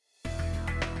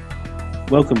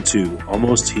Welcome to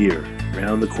Almost Here,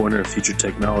 Round the Corner Future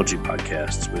Technology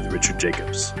podcasts with Richard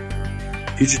Jacobs.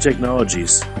 Future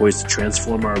technologies poised to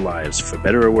transform our lives for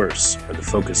better or worse are the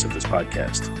focus of this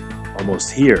podcast.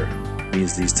 Almost here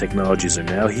means these technologies are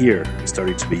now here and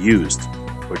starting to be used,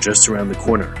 or just around the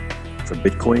corner, from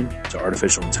Bitcoin to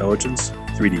artificial intelligence,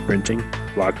 3D printing,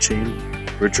 blockchain,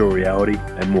 virtual reality,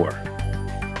 and more.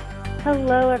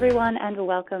 Hello, everyone, and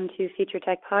welcome to Future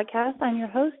Tech Podcast. I'm your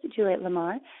host, Juliette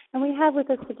Lamar, and we have with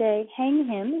us today Heng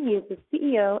Him. He is the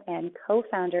CEO and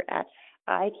co-founder at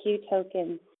IQ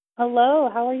Token. Hello,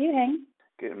 how are you, Heng?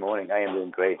 Good morning. I am doing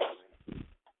great.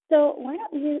 So why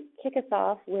don't you kick us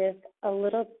off with a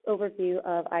little overview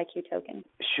of IQ Token?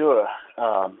 Sure.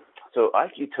 So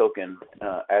IQ Token,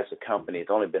 as a company, has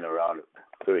only been around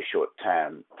a very short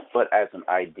time, but as an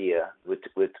idea with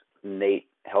Nate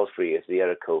Healthfree as the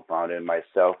other co-founder and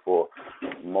myself for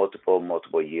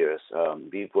multiple years.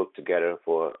 We've worked together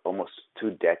for almost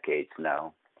 2 decades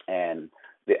now, and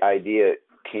the idea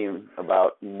came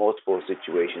about multiple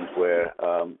situations where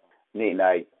Nate and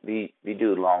I, we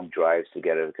do long drives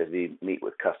together because we meet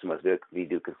with customers. We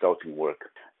do consulting work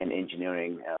in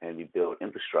engineering, and we build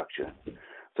infrastructure.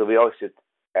 So we always sit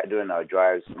during our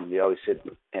drives, and we always sit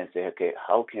and say, okay,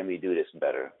 how can we do this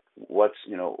better? What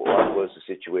was the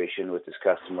situation with this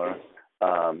customer,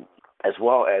 as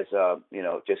well as,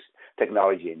 just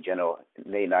technology in general.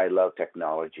 Nate and I love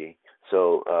technology.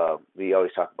 So we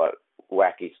always talk about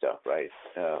wacky stuff, right,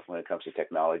 when it comes to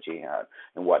technology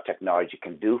and what technology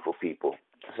can do for people.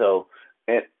 So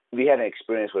we had an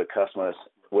experience with customers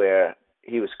where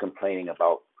he was complaining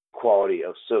about quality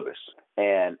of service,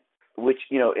 and which,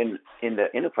 in the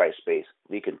enterprise space,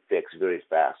 we can fix very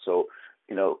fast. So,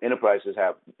 enterprises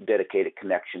have dedicated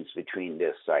connections between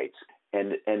their sites,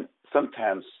 and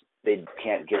sometimes they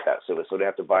can't get that service, so they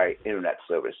have to buy internet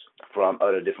service from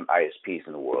other different ISPs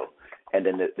in the world, and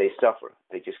then they suffer.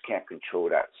 They just can't control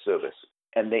that service.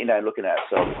 And they are looking at,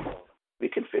 so we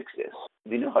can fix this.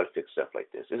 We know how to fix stuff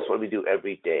like this. This is what we do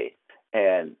every day.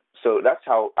 And so that's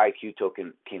how IQ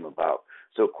Token came about.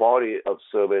 So quality of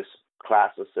service,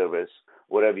 class of service,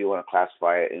 whatever you want to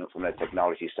classify it from the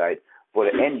technology side, for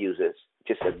the end users,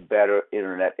 just a better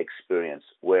internet experience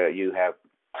where you have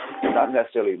not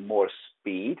necessarily more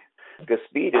speed, because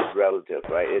speed is relative,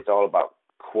 right? It's all about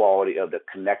quality of the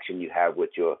connection you have with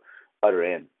your other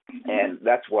end. And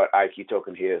that's what IQ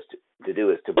Token here is to do,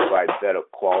 is to provide better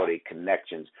quality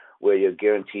connections where you're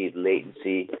guaranteed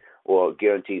latency or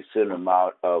guaranteed certain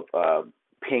amount of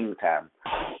ping time.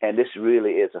 And this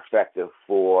really is effective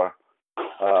for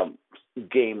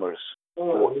gamers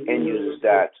or end users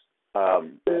that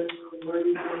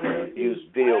use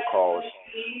video calls.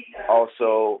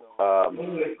 Also,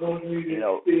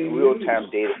 real-time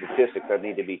data statistics that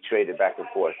need to be traded back and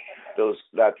forth. Those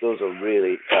are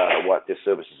really what this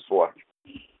service is for.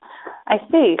 I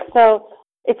see. So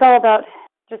it's all about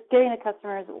just getting the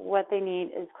customers what they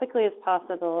need as quickly as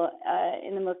possible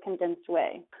in the most condensed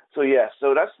way. So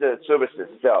that's the service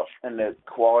itself, and the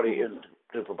quality, and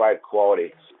to provide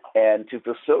quality. And to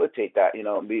facilitate that,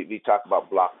 we talk about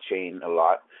blockchain a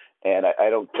lot, and I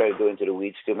don't try to go into the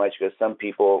weeds too much because some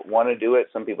people want to do it,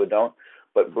 some people don't.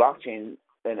 But blockchain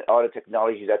and all the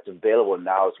technology that's available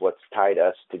now is what's tied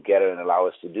us together and allow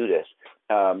us to do this.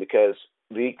 Because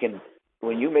we can,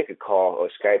 when you make a call or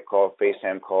Skype call,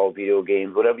 FaceTime call, video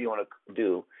games, whatever you want to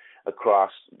do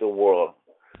across the world,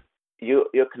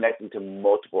 you're connecting to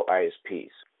multiple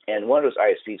ISPs. And one of those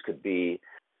ISPs could be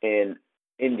in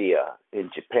India, in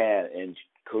Japan, in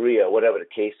Korea, whatever the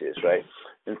case is, right?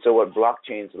 And so what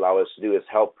blockchains allow us to do is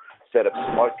help set up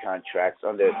smart contracts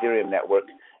on the Ethereum network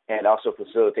and also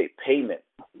facilitate payment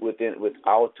with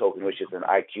our token, which is an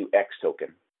IQX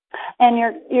token. And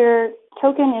your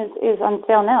token is on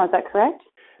sale now, is that correct?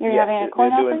 You're having a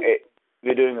coin offering?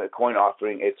 We're doing a coin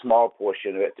offering, a small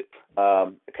portion of it,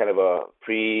 kind of a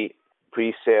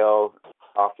pre-sale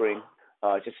offering.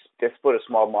 Just put a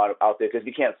small amount out there because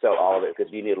we can't sell all of it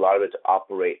because we need a lot of it to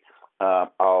operate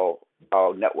our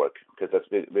network, because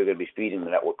we're going to be feeding the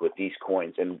network with these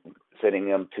coins and sending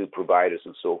them to providers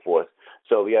and so forth.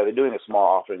 So we're doing a small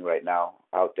offering right now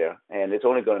out there, and it's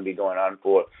only going to be going on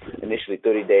for initially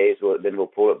 30 days. Then we'll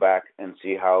pull it back and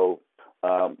see how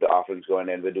the offering's going,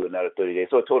 and we'll do another 30 days.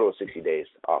 So a total of 60 days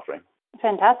offering.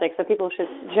 Fantastic. So people should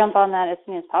jump on that as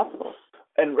soon as possible.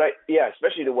 And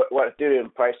especially what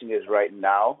Ethereum pricing is right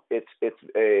now, it's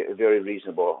a very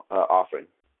reasonable offering.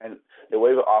 And the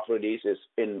way we offer these is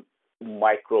in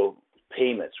micro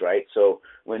payments, right? So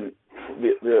when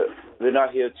we're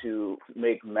not here to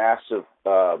make massive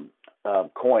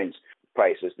coins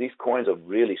prices. These coins are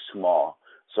really small.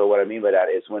 So what I mean by that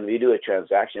is when we do a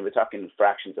transaction, we're talking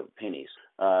fractions of pennies.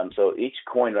 So each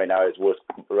coin right now is worth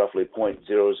roughly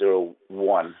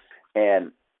 0.001,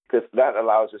 and because that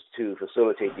allows us to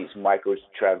facilitate these micro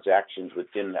transactions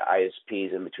within the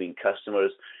ISPs and between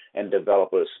customers and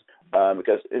developers.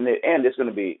 Because in the end, it's going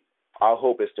to be, our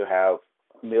hope is to have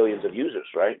millions of users,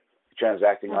 right,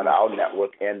 transacting on our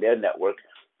network and their network,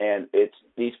 and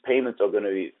these payments are going to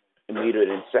be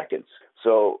metered in seconds.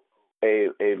 So a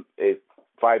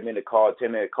 5-minute call,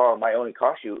 10-minute call might only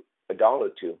cost you $1 or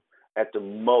 $2 at the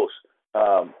most.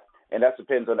 And that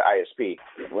depends on the ISP.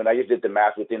 When I just did the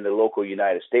math within the local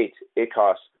United States, it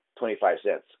costs 25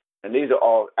 cents. And these are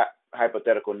all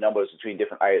hypothetical numbers between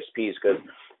different ISPs because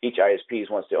each ISP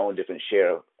wants their own different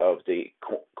share of the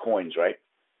coins, right?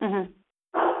 Mm-hmm.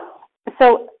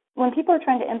 So when people are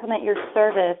trying to implement your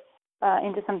service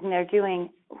into something they're doing,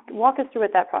 walk us through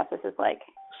what that process is like.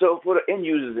 So for the end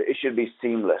users, it should be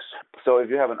seamless. So if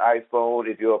you have an iPhone,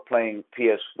 if you're playing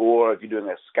PS4, if you're doing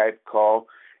a Skype call,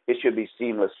 it should be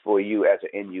seamless for you as an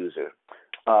end user.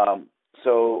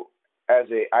 So as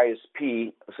a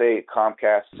ISP, say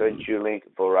Comcast, CenturyLink,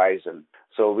 Verizon,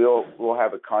 so we'll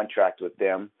have a contract with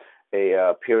them,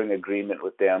 a peering agreement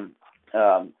with them.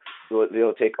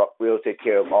 We'll take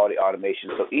care of all the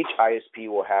automation. So each ISP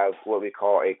will have what we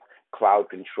call a cloud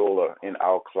controller in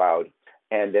our cloud,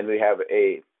 and then we have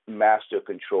a master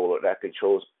controller that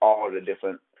controls all the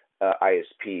different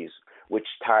ISPs, which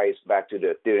ties back to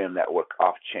the Ethereum network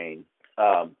off-chain.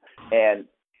 And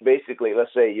basically,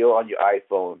 let's say you're on your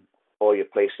iPhone or your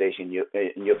PlayStation,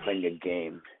 and you're playing a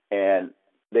game, and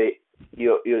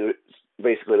you're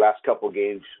basically last couple of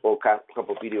games or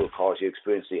couple of video calls, you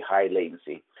experience the high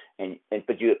latency,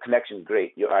 but your connection's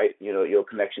great. Your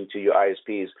connection to your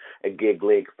ISP is a gig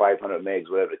link, 500 megs,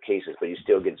 whatever the case is, but you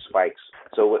still get spikes.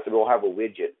 So we'll have a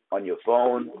widget on your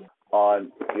phone,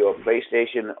 on your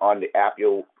PlayStation, on the app.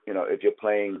 If you're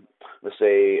playing, let's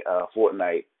say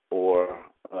Fortnite, or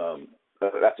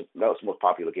that's the most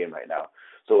popular game right now.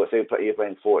 So let's say you're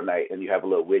playing Fortnite and you have a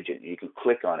little widget. You can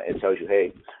click on it. It tells you,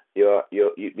 hey,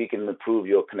 we can improve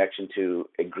your connection to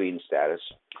a green status.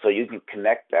 So you can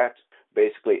connect that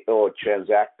basically, or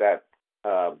transact that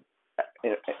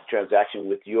transaction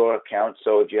with your account.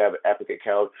 So if you have an Epic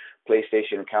account,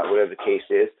 PlayStation account, whatever the case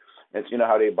is, and you know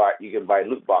how you can buy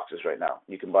loot boxes right now.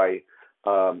 You can buy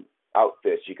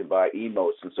outfits, you can buy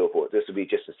emotes and so forth. This would be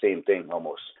just the same thing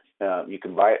almost. You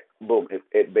can buy it, boom,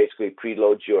 it basically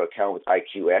preloads your account with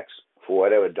IQX for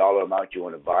whatever dollar amount you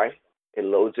want to buy. It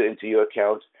loads it into your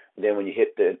account, and then when you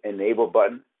hit the enable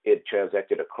button, it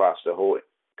transacted across the whole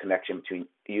connection between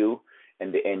you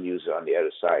and the end user on the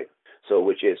other side. So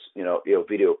which is, your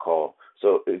video call.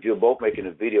 So if you're both making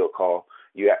a video call,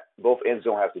 both ends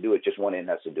don't have to do it, just one end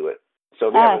has to do it. So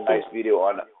we have a nice video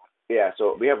on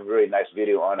so we have a very nice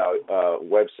video on our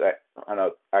website, on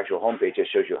our actual homepage that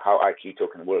shows you how IQ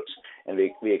token works, and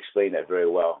we explain that very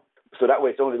well. So that way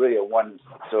it's only really a one,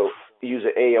 so user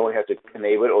A only has to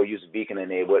enable it, or user B can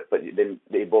enable it, but then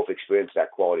they both experience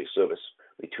that quality service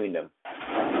between them.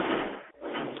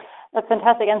 That's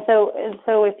fantastic. And so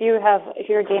if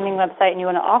you're a gaming website and you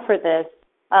want to offer this,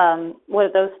 what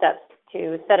are those steps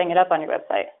to setting it up on your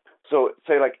website? So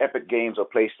say like Epic Games or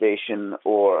PlayStation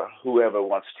or whoever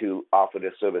wants to offer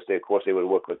this service, they would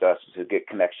work with us to get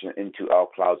connection into our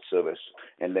cloud service.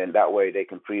 And then that way they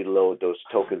can preload those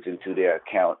tokens into their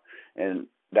account. And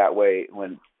that way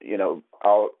when,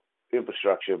 our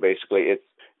infrastructure, basically it's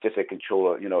just a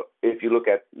controller. If you look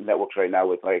at networks right now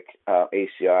with like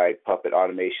ACI, Puppet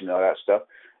automation, all that stuff,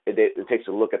 it takes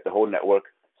a look at the whole network,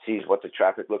 sees what the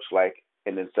traffic looks like,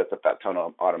 and then sets up that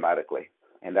tunnel automatically.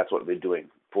 And that's what we're doing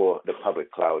for the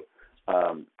public cloud.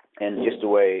 And just the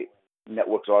way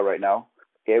networks are right now,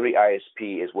 every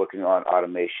ISP is working on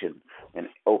automation and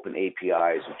open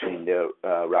APIs between their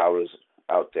routers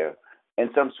out there. And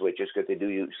some switches, because they do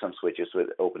use some switches with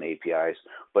open APIs.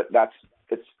 But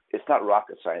it's not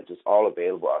rocket science. It's all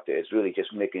available out there. It's really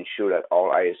just making sure that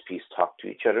all ISPs talk to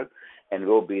each other, and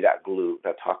we'll be that glue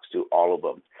that talks to all of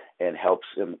them and helps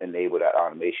them enable that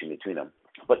automation between them.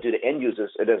 But to the end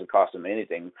users, it doesn't cost them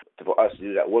anything for us to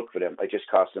do that work for them. It just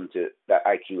costs them to that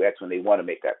IQX when they want to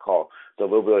make that call. So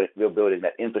we're building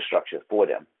that infrastructure for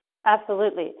them.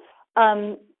 Absolutely.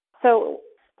 So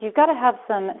you've got to have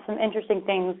some interesting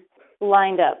things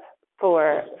lined up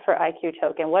for IQ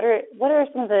Token. What are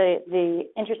some of the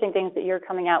interesting things that you're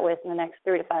coming out with in the next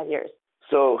 3 to 5 years?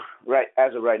 So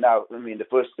as of right now, the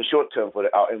short term for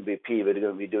our MVP, we're going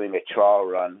to be doing a trial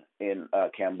run in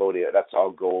Cambodia. That's our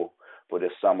goal for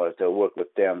this summer, to work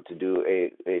with them to do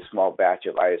a small batch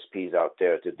of ISPs out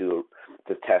there to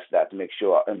test that, to make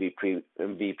sure our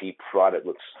MVP product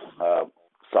looks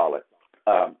solid.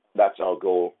 That's our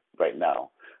goal right now.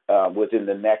 Within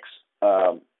the next,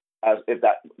 as if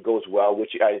that goes well,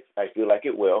 which I feel like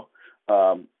it will,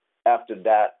 after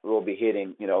that we'll be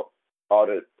hitting, all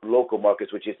the local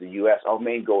markets, which is the U.S. Our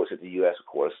main goal is hit the U.S., of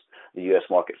course, the U.S.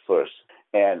 market first.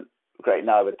 And right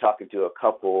now I've been talking to a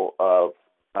couple of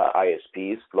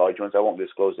ISPs, large ones. I won't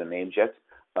disclose their names yet,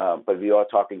 but we are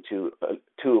talking to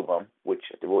two of them, which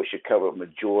should cover a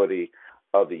majority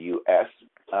of the U.S.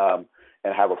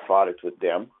 And have a product with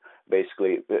them.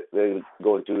 Basically, they're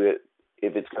going through it.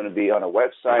 If it's going to be on a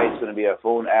website, it's going to be a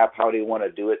phone app, how do you want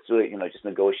to do it? So, just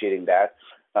negotiating that.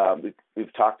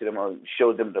 We've talked to them and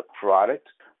showed them the product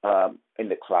in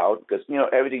the cloud, because,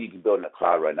 everything you can build in the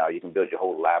cloud right now. You can build your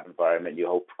whole lab environment,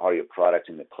 all your products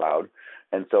in the cloud.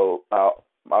 And so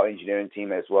our engineering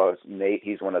team, as well as Nate,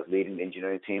 he's one that's leading the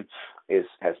engineering team,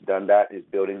 has done that, is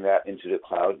building that into the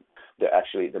cloud. The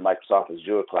Microsoft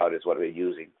Azure cloud is what we're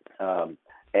using.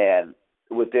 And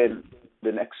within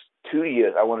the next 2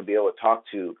 years, I want to be able to talk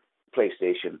to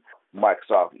PlayStation,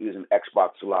 Microsoft using Xbox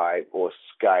Live or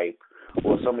Skype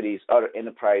or some of these other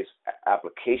enterprise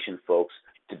application folks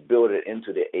to build it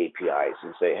into their APIs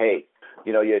and say, hey,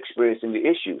 you're experiencing the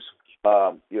issues.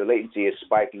 Your latency is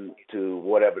spiking to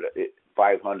whatever,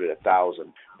 500,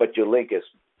 1,000, but your link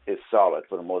is solid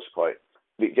for the most part.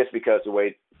 Just because the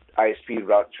way ISP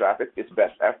route traffic, it's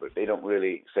best effort. They don't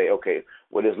really say, okay,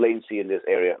 well, there's latency in this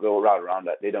area, we'll route around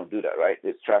that. They don't do that, right?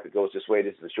 This traffic goes this way,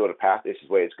 this is a shorter path, this is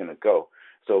where it's going to go.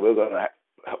 So we're going to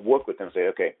work with them and say,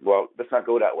 okay, well, let's not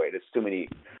go that way. There's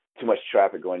too much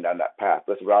traffic going down that path.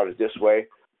 Let's route it this way.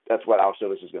 That's what our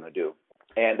service is going to do.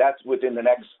 And that's within the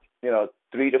next,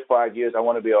 3 to 5 years. I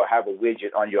want to be able to have a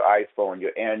widget on your iPhone,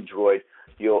 your Android,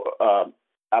 your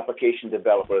application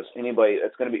developers, anybody.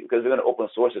 It's going to be, because we're going to open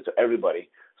source it to everybody,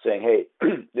 saying, hey,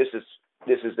 this is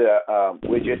the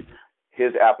widget.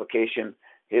 Here's the application.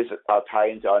 Here's our tie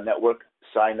into our network.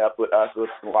 Sign up with us.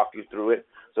 Let's walk you through it.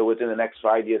 So within the next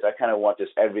 5 years, I kind of want this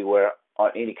everywhere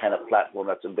on any kind of platform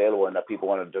that's available and that people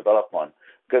want to develop on.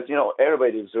 Because,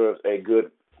 everybody deserves a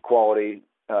good quality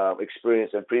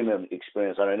experience and premium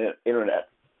experience on the internet.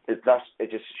 It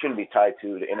just shouldn't be tied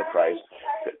to the enterprise.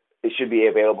 It should be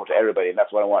available to everybody, and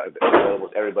that's what I want available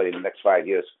to everybody in the next 5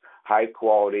 years. High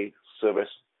quality service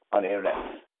on the internet.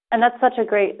 And that's such a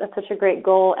great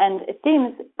goal, and it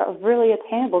seems a really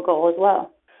attainable goal as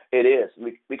well. It is,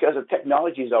 because the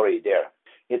technology is already there.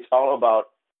 It's all about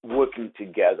working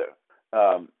together,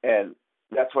 and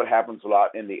that's what happens a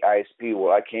lot in the ISP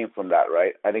world. I came from that,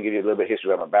 right? I didn't give you a little bit of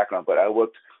history about my background, but I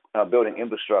worked building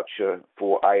infrastructure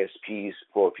for ISPs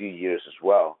for a few years as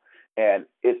well. And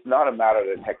it's not a matter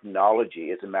of the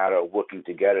technology; it's a matter of working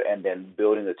together and then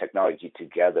building the technology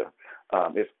together.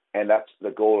 And that's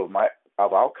the goal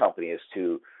of our company, is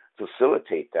to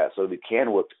facilitate that, so we can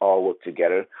all work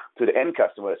together. To the end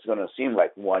customer, it's going to seem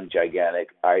like one gigantic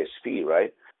ISP,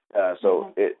 right? That's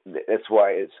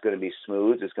why it's going to be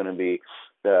smooth. It's going to be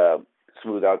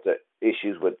smooth out the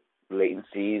issues with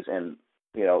latencies and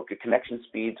connection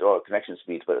speeds,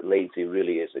 but latency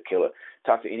really is the killer.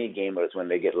 Talk to any gamers when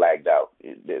they get lagged out.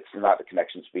 It's not the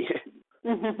connection speed.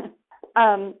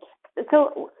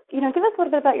 So, give us a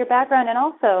little bit about your background, and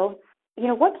also,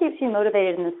 what keeps you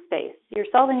motivated in this space? You're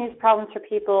solving these problems for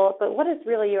people, but what is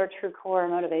really your true core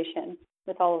motivation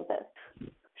with all of this?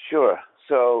 Sure.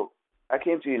 So I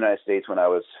came to the United States when I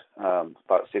was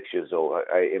about 6 years old.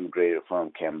 I immigrated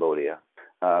from Cambodia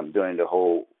during the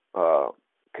whole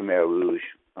Khmer Rouge,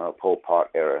 Pol Pot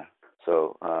era.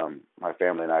 So my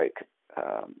family and I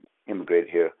immigrated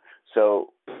here.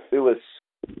 So it was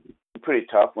pretty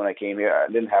tough when I came here.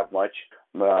 I didn't have much.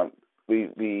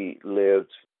 We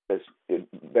lived as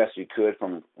best we could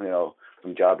from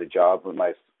job to job with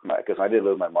because I did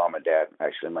live with my mom and dad.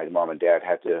 Actually, my mom and dad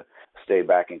had to stay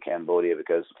back in Cambodia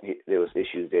because there was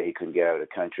issues there. He couldn't get out of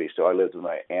the country. So I lived with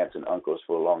my aunts and uncles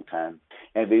for a long time,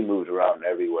 and we moved around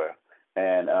everywhere.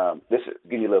 And this is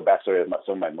give you a little backstory of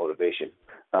some of my motivation.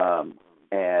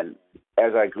 And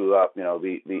as I grew up,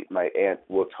 my aunt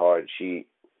worked hard.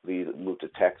 We moved to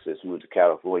Texas, moved to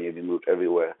California. We moved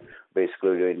everywhere,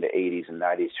 basically during the 80s and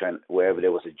 90s. Wherever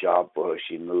there was a job for her,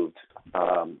 she moved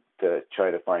to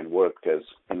try to find work, because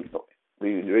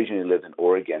we originally lived in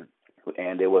Oregon,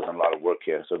 and there wasn't a lot of work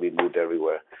here, so we moved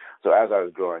everywhere. So as I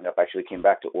was growing up, I actually came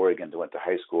back to Oregon to went to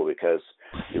high school, because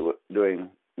during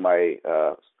my,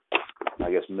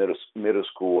 middle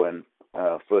school and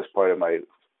first part of my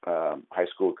high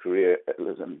school career, I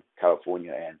lived in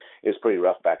California, and it was pretty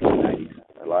rough back in the 90s.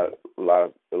 A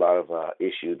lot of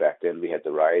issues back then. We had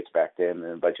the riots back then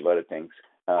and a bunch of other things.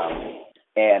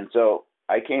 And so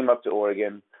I came up to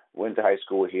Oregon, went to high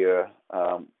school here,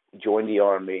 joined the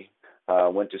Army,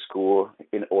 went to school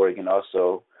in Oregon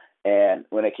also. And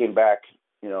when I came back,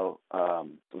 the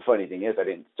funny thing is I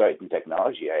didn't start in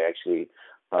technology. I actually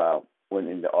went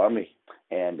in the Army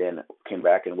and then came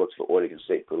back and worked for Oregon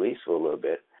State Police for a little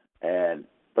bit.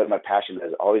 But my passion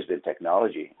has always been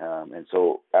technology. And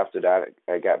so after that,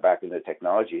 I got back into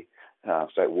technology,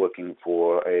 started working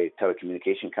for a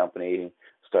telecommunication company,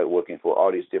 started working for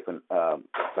all these different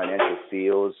financial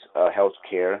fields,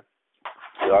 healthcare.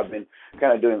 So I've been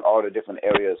kind of doing all the different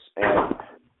areas. And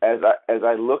as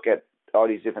I look at all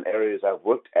these different areas I've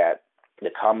worked at, the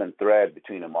common thread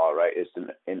between them all, right, is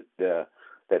the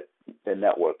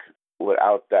network.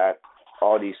 Without that,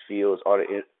 all these fields,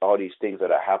 all these things that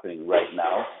are happening right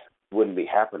now wouldn't be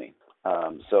happening.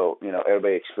 So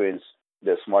everybody experienced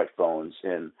the smartphones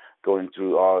and going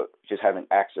through just having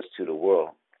access to the world.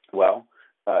 Well,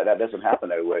 that doesn't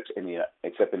happen everywhere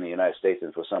except in the United States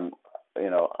and for some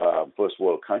first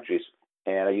world countries.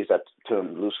 And I use that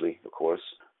term loosely, of course.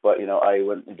 But I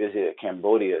went and visited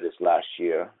Cambodia this last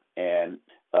year, and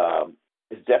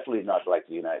it's definitely not like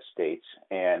the United States,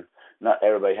 and not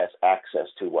everybody has access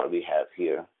to what we have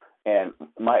here. And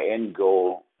my end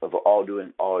goal of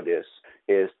doing all this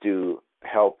is to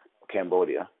help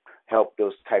Cambodia, help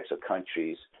those types of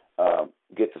countries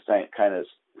get the same kind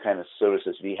of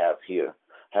services we have here,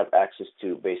 have access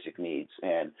to basic needs.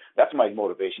 And that's my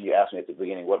motivation. You asked me at the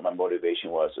beginning what my motivation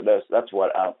was. So that's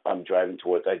what I'm driving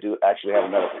towards. I do actually have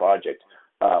another project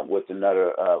with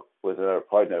another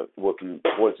partner working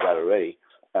towards that already.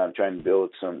 I'm trying to build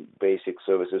some basic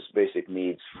services, basic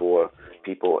needs for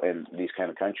people in these kind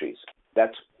of countries.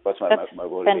 That's my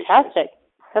motivation. Fantastic.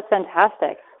 That's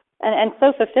fantastic. And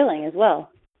so fulfilling as well.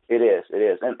 It is.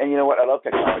 And you know what? I love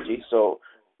technology. So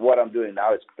what I'm doing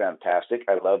now is fantastic.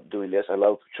 I love doing this. I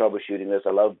love troubleshooting this.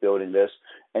 I love building this.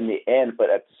 In the end, but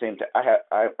at the same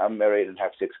time, I'm married and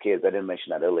have 6 kids. I didn't mention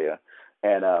that earlier.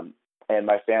 And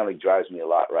my family drives me a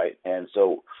lot, right? And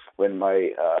so when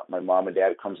my mom and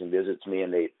dad comes and visits me,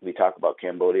 and we talk about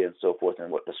Cambodia and so forth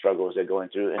and what the struggles they're going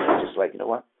through, and it's just like, you know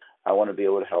what? I want to be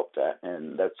able to help that.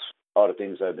 And that's all the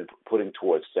things I've been putting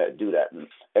towards that, do that. And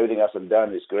everything else I've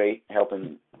done is great,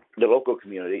 helping the local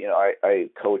community. I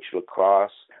coach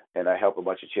lacrosse and I help a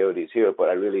bunch of charities here, but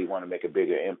I really want to make a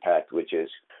bigger impact, which is,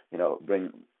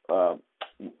 bring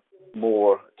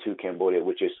more to Cambodia,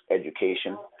 which is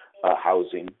education,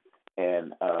 housing,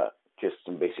 and just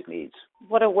some basic needs.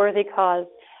 What a worthy cause.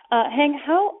 Heng,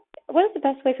 what is the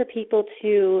best way for people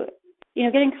to,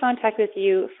 get in contact with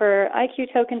you for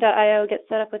IQtoken.io, get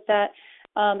set up with that,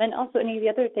 and also any of the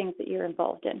other things that you're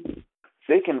involved in?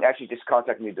 They can actually just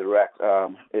contact me direct.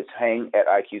 It's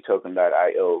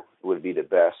heng@IQtoken.io would be the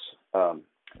best.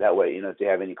 That way, if they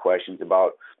have any questions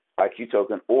about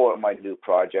IQtoken or my new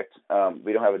project,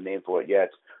 we don't have a name for it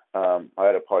yet. I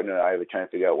had a partner and I were trying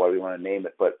to figure out what we want to name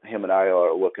it, but him and I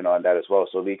are working on that as well.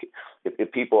 So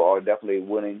if people are definitely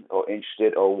willing or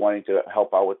interested or wanting to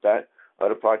help out with that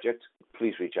other project,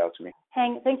 please reach out to me.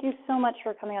 Heng, thank you so much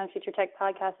for coming on Future Tech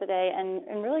Podcast today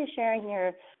and really sharing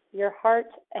your heart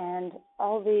and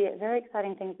all the very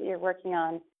exciting things that you're working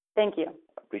on. Thank you.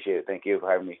 Appreciate it. Thank you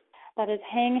for having me. That is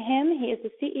Heng Him. He is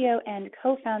the CEO and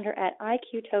co-founder at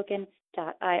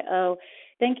IQtoken.io.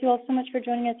 Thank you all so much for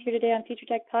joining us here today on Future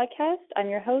Tech Podcast. I'm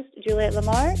your host, Juliet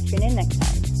Lamar. Tune in next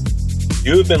time.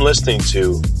 You have been listening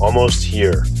to Almost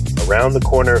Here, Around the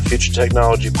Corner Future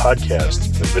Technology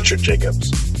Podcast with Richard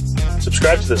Jacobs.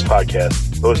 Subscribe to this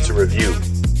podcast, post a review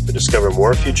to discover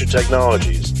more future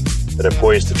technologies that are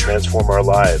poised to transform our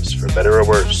lives for better or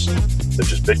worse,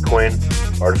 such as Bitcoin,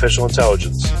 artificial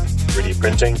intelligence, 3D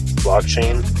printing,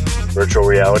 blockchain, virtual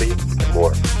reality, and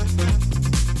more.